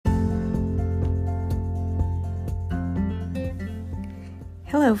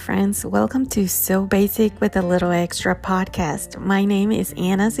Hello, friends. Welcome to So Basic with a Little Extra podcast. My name is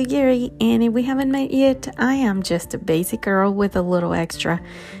Anna Zagiri, and if we haven't met yet, I am just a basic girl with a little extra.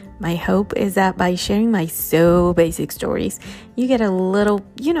 My hope is that by sharing my so basic stories, you get a little,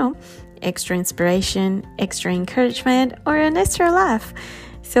 extra inspiration, extra encouragement, or an extra laugh.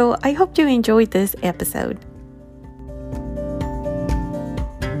 So I hope you enjoyed this episode.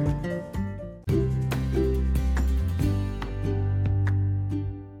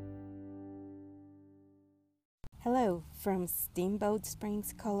 Hello from Steamboat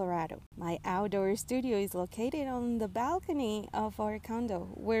Springs, Colorado. My outdoor studio is located on the balcony of our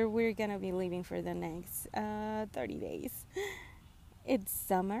condo where we're gonna be living for the next 30 days. It's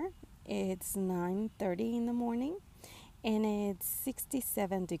summer, it's 9:30 in the morning, and it's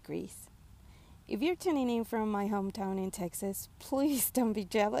 67 degrees. If you're tuning in from my hometown in Texas, please don't be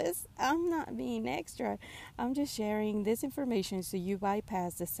jealous. I'm not being extra. I'm just sharing this information so you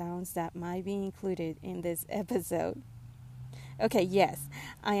bypass the sounds that might be included in this episode. Okay, yes,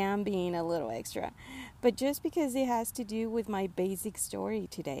 I am being a little extra, but just because it has to do with my basic story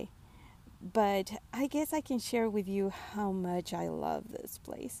today. But I guess I can share with you how much I love this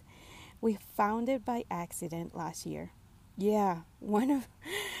place. We found it by accident last year. Yeah, one of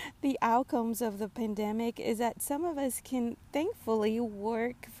the outcomes of the pandemic is that some of us can thankfully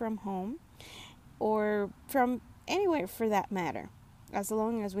work from home or from anywhere for that matter, as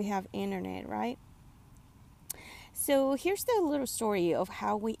long as we have internet, right? So here's the little story of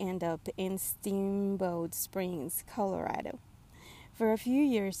how we end up in Steamboat Springs, Colorado. For a few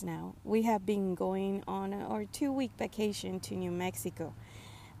years now, we have been going on our 2-week vacation to New Mexico.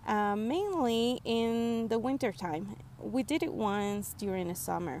 Mainly in the winter time. We did it once during the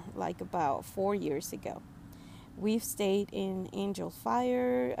summer, like about 4 years ago. We've stayed in Angel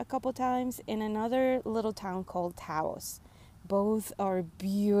Fire a couple times in another little town called Taos. Both are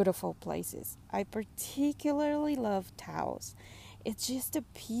beautiful places. I particularly love Taos. It's just a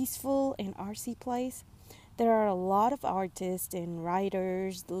peaceful and artsy place. There are a lot of artists and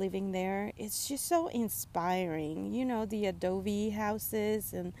writers living there. It's just so inspiring. The adobe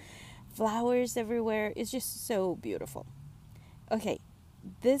houses and flowers everywhere. It's just so beautiful. Okay,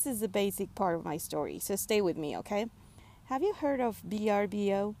 this is the basic part of my story, so stay with me, okay? Have you heard of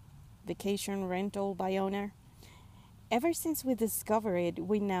VRBO, Vacation Rental by Owner? Ever since we discovered it,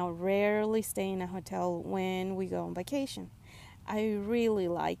 we now rarely stay in a hotel when we go on vacation. I really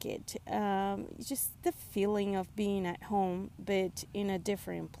like it. Just the feeling of being at home, but in a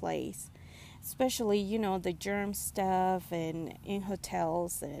different place. Especially, the germ stuff and in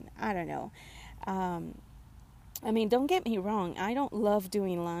hotels and I don't know. Don't get me wrong. I don't love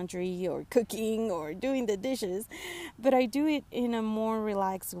doing laundry or cooking or doing the dishes, but I do it in a more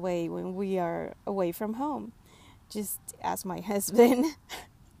relaxed way when we are away from home. Just ask my husband.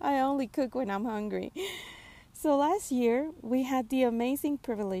 I only cook when I'm hungry. So last year, we had the amazing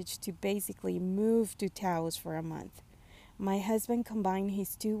privilege to basically move to Taos for a month. My husband combined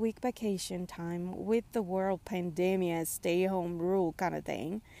his 2-week vacation time with the world pandemic stay-home rule kind of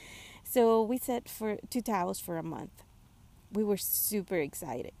thing. So we set to Taos for a month. We were super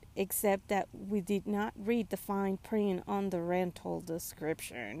excited, except that we did not read the fine print on the rental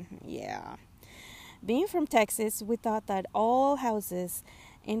description. Yeah. Being from Texas, we thought that all houses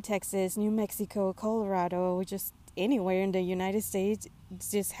in Texas, New Mexico, Colorado, just anywhere in the United States,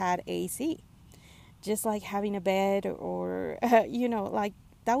 just had AC. Just like having a bed or, like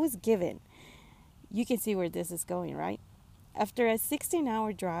that was given. You can see where this is going, right? After a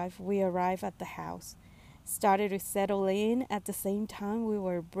 16-hour drive, we arrived at the house. Started to settle in at the same time we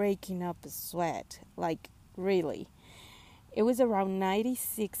were breaking up a sweat. Like, really. It was around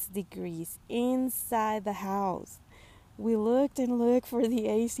 96 degrees inside the house. We looked and looked for the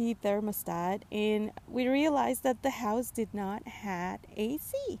AC thermostat, and we realized that the house did not have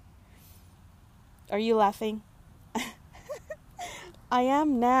AC. Are you laughing? I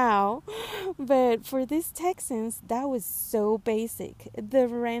am now, but for these Texans, that was so basic. The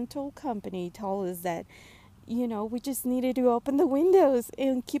rental company told us that, we just needed to open the windows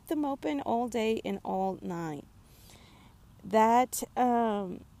and keep them open all day and all night. That,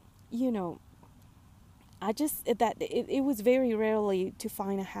 it was very rarely to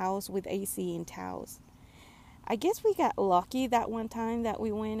find a house with AC in Taos. I guess we got lucky that one time that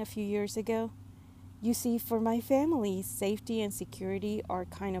we went a few years ago. You see, for my family, safety and security are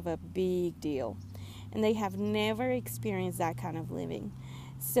kind of a big deal, and they have never experienced that kind of living.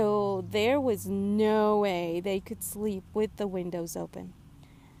 So there was no way they could sleep with the windows open.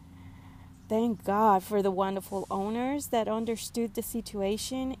 Thank God for the wonderful owners that understood the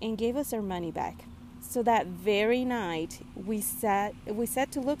situation and gave us our money back. So that very night, we set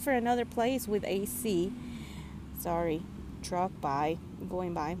to look for another place with AC. Sorry, truck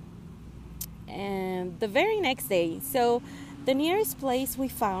going by. And the very next day, so the nearest place we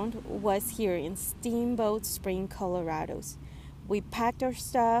found was here in Steamboat Spring, Colorado. We packed our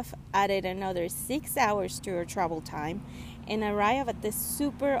stuff, added another 6 hours to our travel time, and arrived at this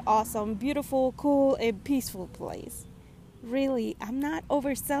super awesome, beautiful, cool, and peaceful place. Really, I'm not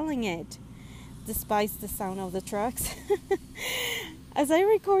overselling it, despite the sound of the trucks. As I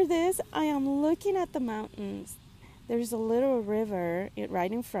record this, I am looking at the mountains. There's a little river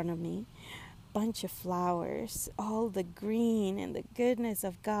right in front of me. Bunch of flowers, all the green and the goodness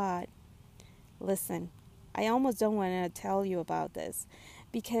of God. Listen, I almost don't want to tell you about this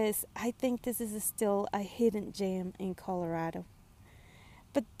because I think this is still a hidden gem in Colorado.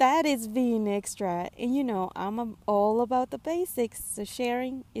 But that is being extra, and I'm all about the basics, so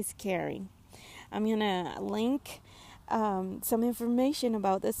sharing is caring. I'm gonna link some information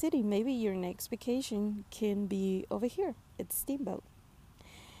about the city. Maybe your next vacation can be over here at Steamboat.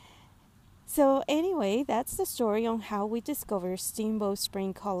 So anyway, that's the story on how we discovered Steamboat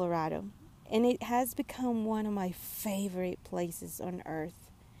Spring, Colorado. And it has become one of my favorite places on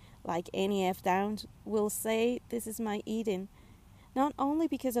earth. Like any F Downs will say, this is my Eden. Not only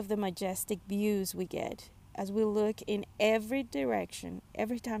because of the majestic views we get as we look in every direction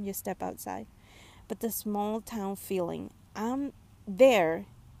every time you step outside, but the small town feeling. I'm there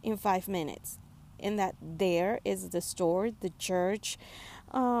in 5 minutes. And that there is the store, the church,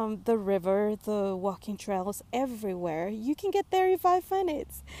 the river, the walking trails, everywhere. You can get there in 5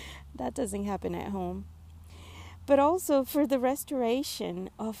 minutes. That doesn't happen at home. But also for the restoration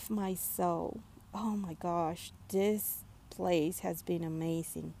of my soul. Oh my gosh, this place has been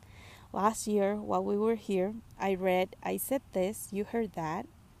amazing. Last year, while we were here, I Said This, You Heard That,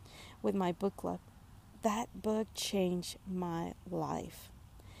 with my book club. That book changed my life.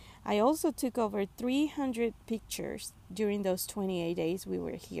 I also took over 300 pictures during those 28 days we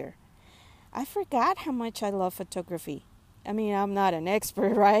were here. I forgot how much I love photography. I mean, I'm not an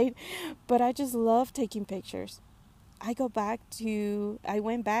expert, right? But I just love taking pictures. I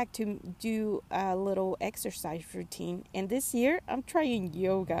went back to do a little exercise routine. And this year, I'm trying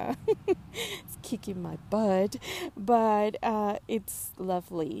yoga. It's kicking my butt. But it's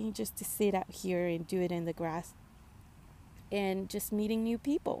lovely just to sit out here and do it in the grass. And just meeting new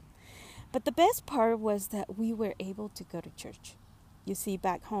people. But the best part was that we were able to go to church. You see,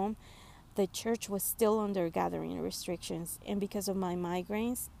 back home, the church was still under gathering restrictions. And because of my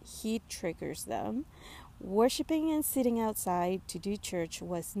migraines, heat triggers them. Worshipping and sitting outside to do church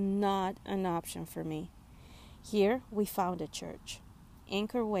was not an option for me. Here, we found a church,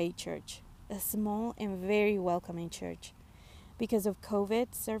 Anchor Way Church, a small and very welcoming church. Because of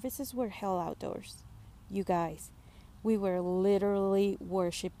COVID, services were held outdoors. You guys, we were literally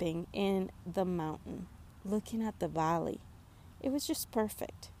worshiping in the mountain, looking at the valley. It was just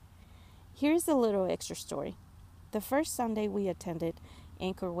perfect. Here's a little extra story. The first Sunday we attended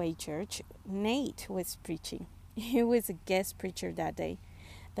Anchor Way Church, Nate was preaching. He was a guest preacher that day.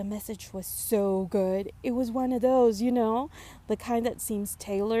 The message was so good. It was one of those, the kind that seems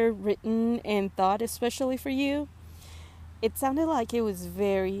tailored, written, and thought especially for you. It sounded like it was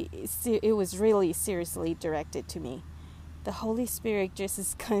really seriously directed to me. The Holy Spirit just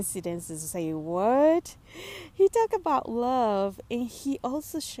as coincidences say, what? He talked about love, and he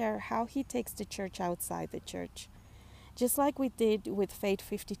also shared how he takes the church outside the church. Just like we did with Faith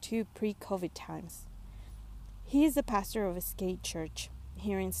 52 pre-COVID times. He is the pastor of a skate church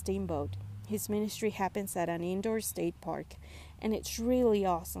here in Steamboat. His ministry happens at an indoor state park, and it's really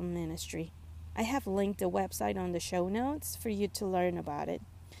awesome ministry. I have linked the website on the show notes for you to learn about it.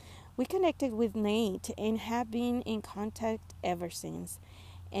 We connected with Nate and have been in contact ever since.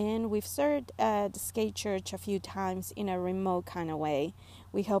 And we've served at the skate church a few times in a remote kind of way.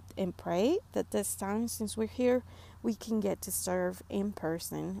 We hoped and pray that this time, since we're here, we can get to serve in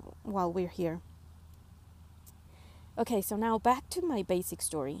person while we're here. Okay, so now back to my basic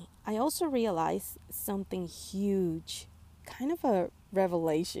story. I also realized something huge, kind of a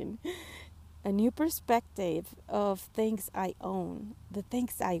revelation, a new perspective of things I own, the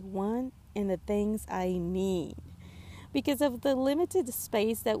things I want, and the things I need. Because of the limited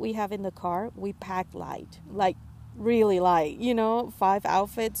space that we have in the car, we pack light, like really light, 5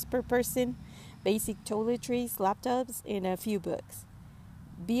 outfits per person, basic toiletries, laptops, and a few books.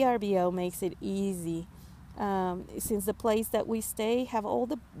 VRBO makes it easy since the place that we stay have all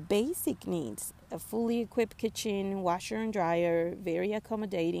the basic needs, a fully equipped kitchen, washer and dryer, very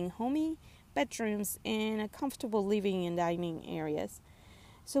accommodating, homey bedrooms, and a comfortable living and dining areas.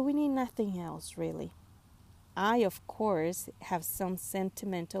 So we need nothing else, really. I, of course, have some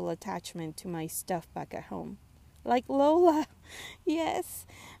sentimental attachment to my stuff back at home. Like Lola, yes,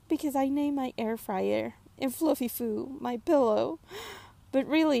 because I named my air fryer and Fluffy Foo my pillow. But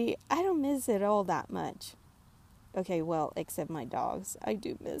really, I don't miss it all that much. Okay, well, except my dogs. I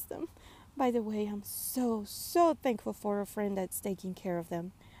do miss them. By the way, I'm so thankful for a friend that's taking care of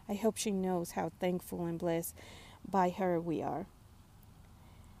them. I hope she knows how thankful and blessed by her we are.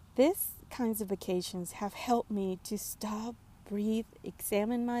 These kinds of vacations have helped me to stop, breathe,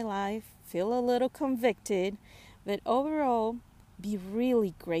 examine my life, feel a little convicted, but overall be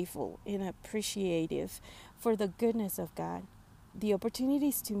really grateful and appreciative for the goodness of God, the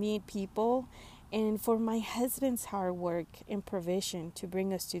opportunities to meet people, and for my husband's hard work and provision to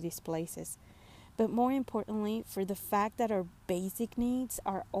bring us to these places. But more importantly, for the fact that our basic needs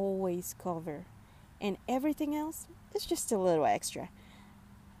are always covered, and everything else is just a little extra.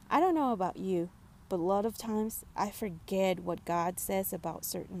 I don't know about you, but a lot of times I forget what God says about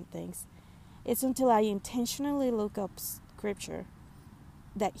certain things. It's until I intentionally look up scripture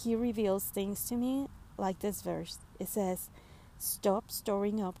that He reveals things to me, like this verse. It says, "Stop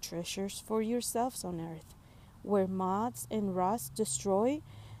storing up treasures for yourselves on earth, where moths and rust destroy,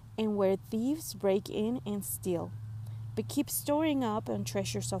 and where thieves break in and steal. But keep storing up on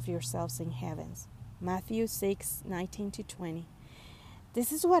treasures of yourselves in heavens." Matthew 6:19-20.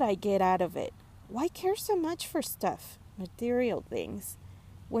 This is what I get out of it. Why care so much for stuff, material things,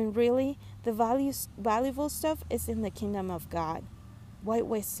 when really the valuable stuff is in the kingdom of God? Why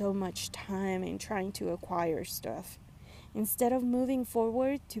waste so much time in trying to acquire stuff, instead of moving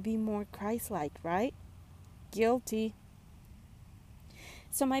forward to be more Christ-like, right? Guilty.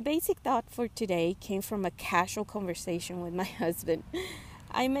 So my basic thought for today came from a casual conversation with my husband.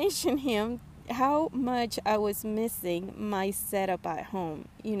 I mentioned him how much I was missing my setup at home.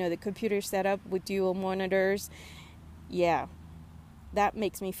 The computer setup with dual monitors. Yeah, that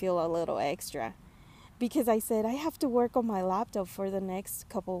makes me feel a little extra. Because I said I have to work on my laptop for the next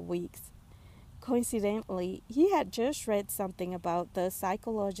couple of weeks. Coincidentally, he had just read something about the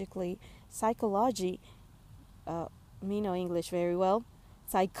psychology, me know English very well,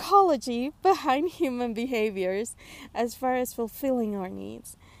 psychology behind human behaviors as far as fulfilling our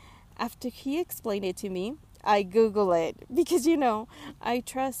needs. After he explained it to me, I Google it because I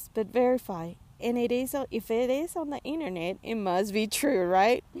trust but verify, and if it is on the internet, it must be true,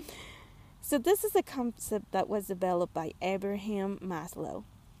 right? So this is a concept that was developed by Abraham Maslow,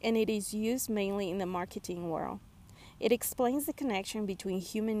 and it is used mainly in the marketing world. It explains the connection between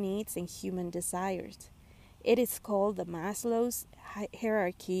human needs and human desires. It is called the Maslow's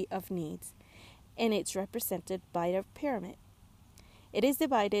hierarchy of needs, and it's represented by a pyramid. It is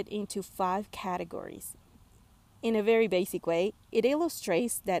divided into 5 categories. In a very basic way, it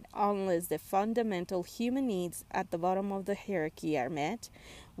illustrates that unless the fundamental human needs at the bottom of the hierarchy are met,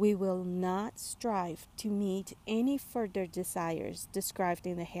 we will not strive to meet any further desires described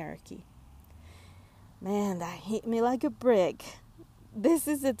in the hierarchy. Man, that hit me like a brick. This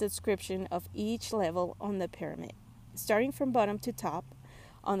is a description of each level on the pyramid. Starting from bottom to top,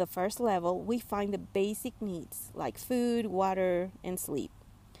 on the first level, we find the basic needs like food, water, and sleep.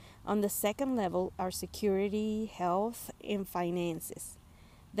 On the second level are security, health, and finances.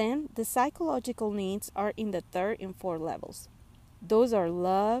 Then the psychological needs are in the third and fourth levels. Those are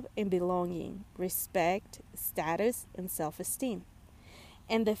love and belonging, respect, status, and self-esteem.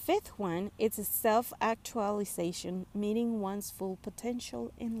 And the fifth one is a self-actualization, meeting one's full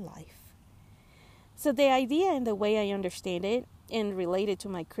potential in life. So the idea and the way I understand it, and related to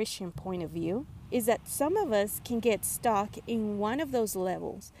my Christian point of view, is that some of us can get stuck in one of those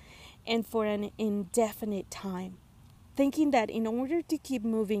levels and for an indefinite time, thinking that in order to keep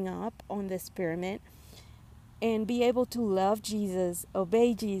moving up on this pyramid and be able to love Jesus,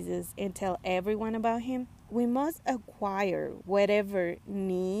 obey Jesus, and tell everyone about Him, we must acquire whatever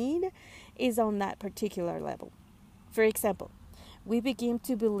need is on that particular level. For example, we begin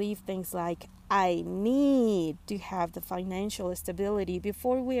to believe things like, I need to have the financial stability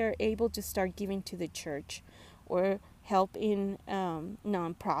before we are able to start giving to the church or help in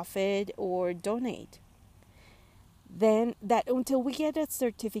nonprofit or donate. Then that until we get a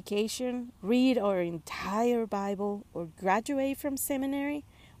certification, read our entire Bible, or graduate from seminary,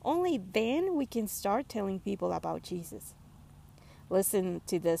 only then we can start telling people about Jesus. Listen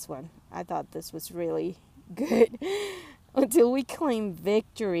to this one. I thought this was really good. Until we claim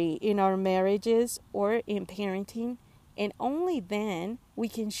victory in our marriages or in parenting, and only then we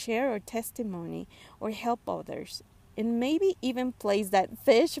can share our testimony or help others, and maybe even place that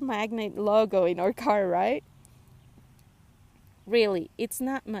fish magnet logo in our car, right? Really, it's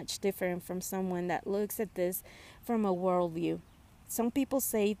not much different from someone that looks at this from a worldview. Some people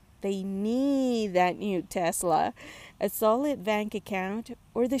say they need that new Tesla, a solid bank account,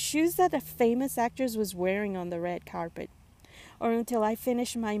 or the shoes that a famous actress was wearing on the red carpet, or until I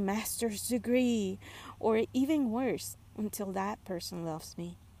finish my master's degree, or even worse, until that person loves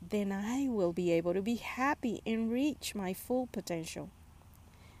me. Then I will be able to be happy and reach my full potential.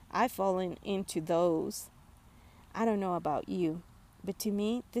 I've fallen into those. I don't know about you, but to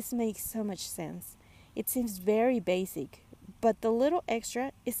me, this makes so much sense. It seems very basic, but the little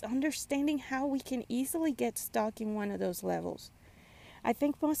extra is understanding how we can easily get stuck in one of those levels. I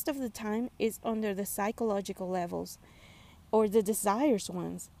think most of the time it's under the psychological levels or the desires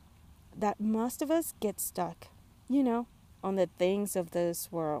ones that most of us get stuck, on the things of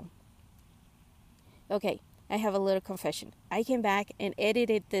this world. Okay, I have a little confession. I came back and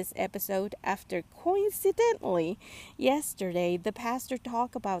edited this episode after, coincidentally, yesterday the pastor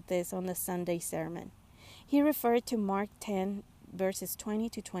talked about this on the Sunday sermon. He referred to Mark 10, verses 20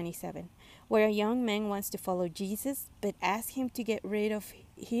 to 27, where a young man wants to follow Jesus, but asks him to get rid of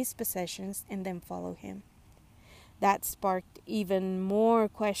his possessions and then follow him. That sparked even more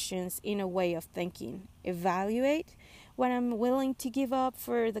questions in a way of thinking. Evaluate what I'm willing to give up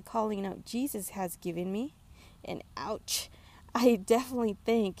for the calling out Jesus has given me. And ouch, I definitely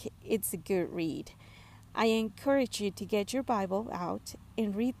think it's a good read. I encourage you to get your Bible out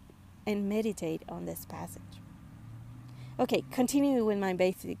and read and meditate on this passage. Okay, continue with my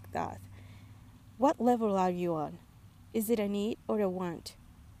basic thought. What level are you on? Is it a need or a want?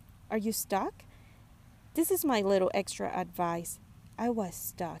 Are you stuck? This is my little extra advice. I was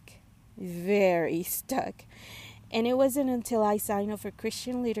stuck. Very stuck. And it wasn't until I signed up for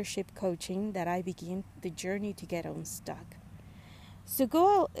Christian leadership coaching that I began the journey to get unstuck. So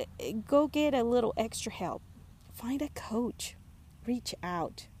go get a little extra help. Find a coach. Reach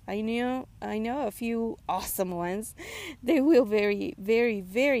out. I know a few awesome ones. They will very, very,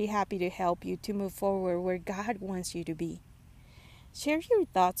 very happy to help you to move forward where God wants you to be. Share your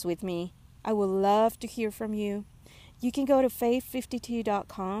thoughts with me. I would love to hear from you. You can go to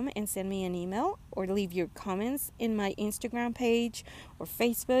faith52.com and send me an email or leave your comments in my Instagram page or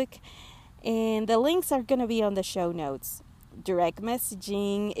Facebook. And the links are going to be on the show notes. Direct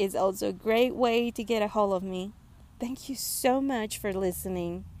messaging is also a great way to get a hold of me. Thank you so much for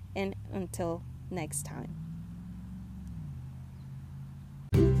listening, and until next time.